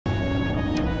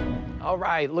All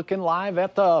right, looking live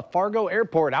at the Fargo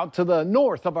Airport out to the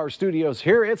north of our studios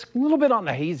here. It's a little bit on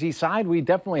the hazy side. We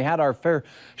definitely had our fair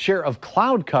share of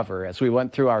cloud cover as we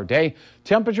went through our day.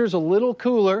 Temperatures a little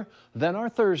cooler than our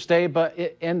Thursday, but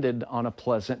it ended on a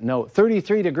pleasant note.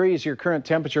 33 degrees, your current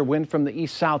temperature. Wind from the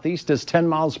east-southeast is 10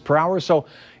 miles per hour, so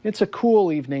it's a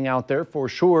cool evening out there for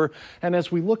sure. And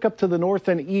as we look up to the north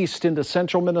and east into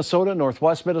central Minnesota,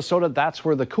 northwest Minnesota, that's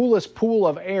where the coolest pool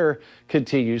of air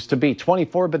continues to be.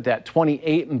 24 Baudette,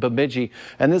 28 in Bemidji.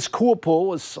 And this cool pool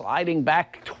was sliding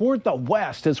back toward the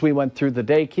west as we went through the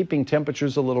day, keeping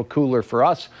temperatures a little cooler for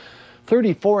us.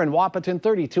 34 in Wahpeton,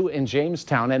 32 in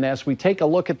Jamestown. And as we take a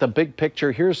look at the big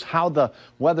picture, here's how the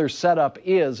weather setup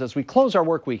is as we close our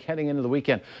work week heading into the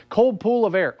weekend. Cold pool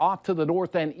of air off to the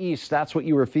north and east. That's what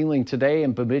you were feeling today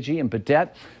in Bemidji and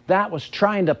Baudette. That was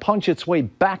trying to punch its way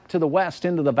back to the west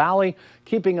into the valley,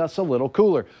 keeping us a little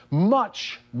cooler.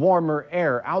 Much warmer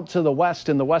air out to the west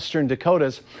in the western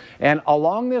Dakotas. And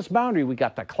along this boundary, we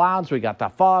got the clouds, we got the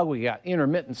fog, we got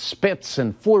intermittent spits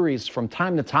and flurries from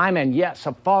time to time. And yes,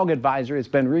 a fog advisory has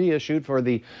been reissued for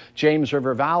the James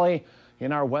River Valley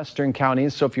in our western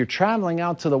counties. So if you're traveling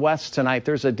out to the west tonight,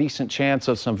 there's a decent chance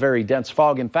of some very dense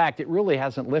fog. In fact, it really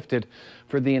hasn't lifted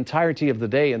for the entirety of the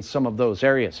day in some of those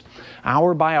areas.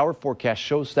 Hour by hour forecast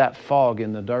shows that fog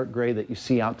in the dark gray that you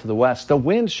see out to the west. The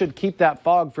wind should keep that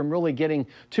fog from really getting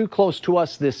too close to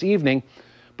us this evening.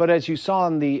 But as you saw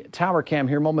on the tower cam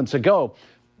here moments ago,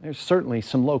 there's certainly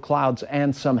some low clouds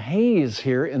and some haze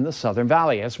here in the Southern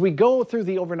Valley. As we go through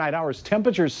the overnight hours,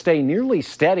 temperatures stay nearly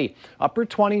steady, upper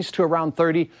 20s to around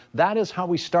 30. That is how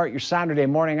we start your Saturday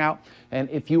morning out. And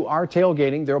if you are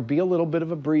tailgating, there'll be a little bit of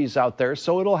a breeze out there,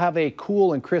 so it'll have a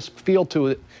cool and crisp feel to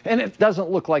it. And it doesn't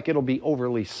look like it'll be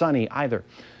overly sunny either.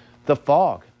 The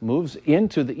fog moves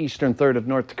into the eastern third of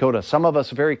North Dakota. Some of us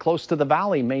very close to the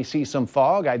valley may see some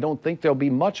fog. I don't think there'll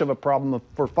be much of a problem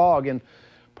for fog in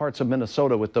parts of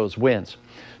Minnesota with those winds.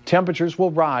 Temperatures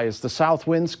will rise. The south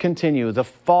winds continue. The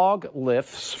fog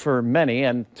lifts for many,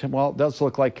 and well, it does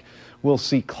look like we'll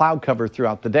see cloud cover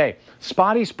throughout the day.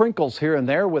 Spotty sprinkles here and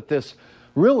there with this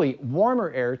really warmer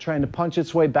air trying to punch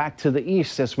its way back to the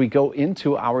east as we go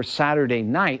into our Saturday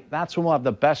night. That's when we'll have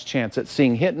the best chance at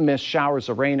seeing hit and miss showers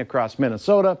of rain across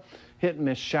Minnesota, hit and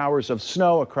miss showers of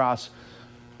snow across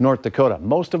North Dakota.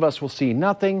 Most of us will see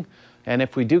nothing. And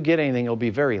if we do get anything, it'll be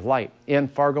very light. In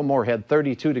Fargo-Moorhead,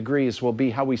 32 degrees will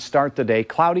be how we start the day.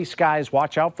 Cloudy skies,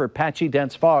 watch out for patchy,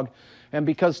 dense fog. And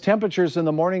because temperatures in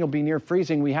the morning will be near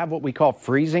freezing, we have what we call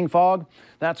freezing fog.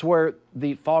 That's where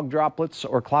the fog droplets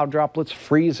or cloud droplets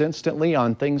freeze instantly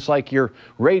on things like your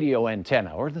radio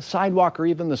antenna or the sidewalk or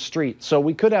even the street. So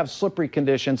we could have slippery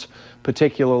conditions,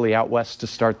 particularly out west to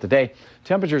start the day.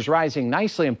 Temperatures rising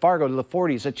nicely in Fargo to the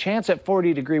 40s, a chance at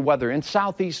 40-degree weather in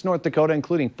southeast North Dakota,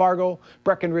 including Fargo,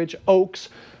 Breckenridge, Oaks.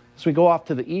 As we go off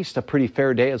to the east, a pretty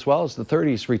fair day as well as the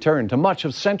 30s return to much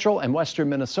of central and western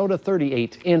Minnesota,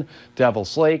 38 in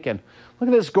Devil's Lake. And look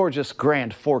at this gorgeous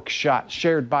Grand Fork shot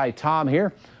shared by Tom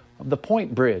here of the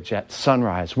Point Bridge at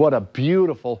sunrise. What a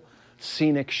beautiful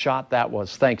scenic shot that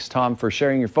was. Thanks, Tom, for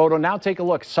sharing your photo. Now take a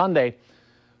look. Sunday,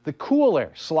 the cool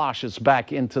air sloshes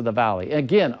back into the valley.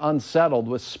 Again, unsettled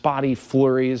with spotty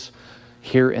flurries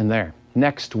here and there.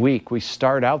 Next week, we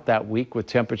start out that week with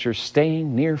temperatures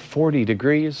staying near 40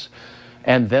 degrees.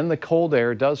 And then the cold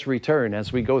air does return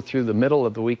as we go through the middle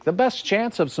of the week. The best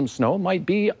chance of some snow might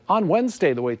be on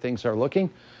Wednesday, the way things are looking,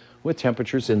 with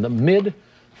temperatures in the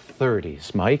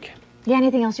mid-30s. Mike? Yeah,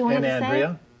 anything else you wanted to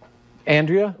Andrea? say?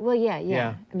 Andrea? Well, yeah. I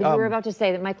mean, you were about to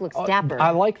say that Mike looks dapper. I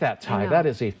like that tie. That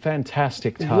is a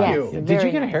fantastic tie. Yes, Did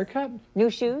you get a haircut? New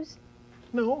shoes?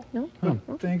 No. No?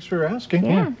 Thanks for asking.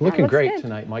 Yeah, Looking great good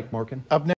tonight, Mike Morgan. Up next.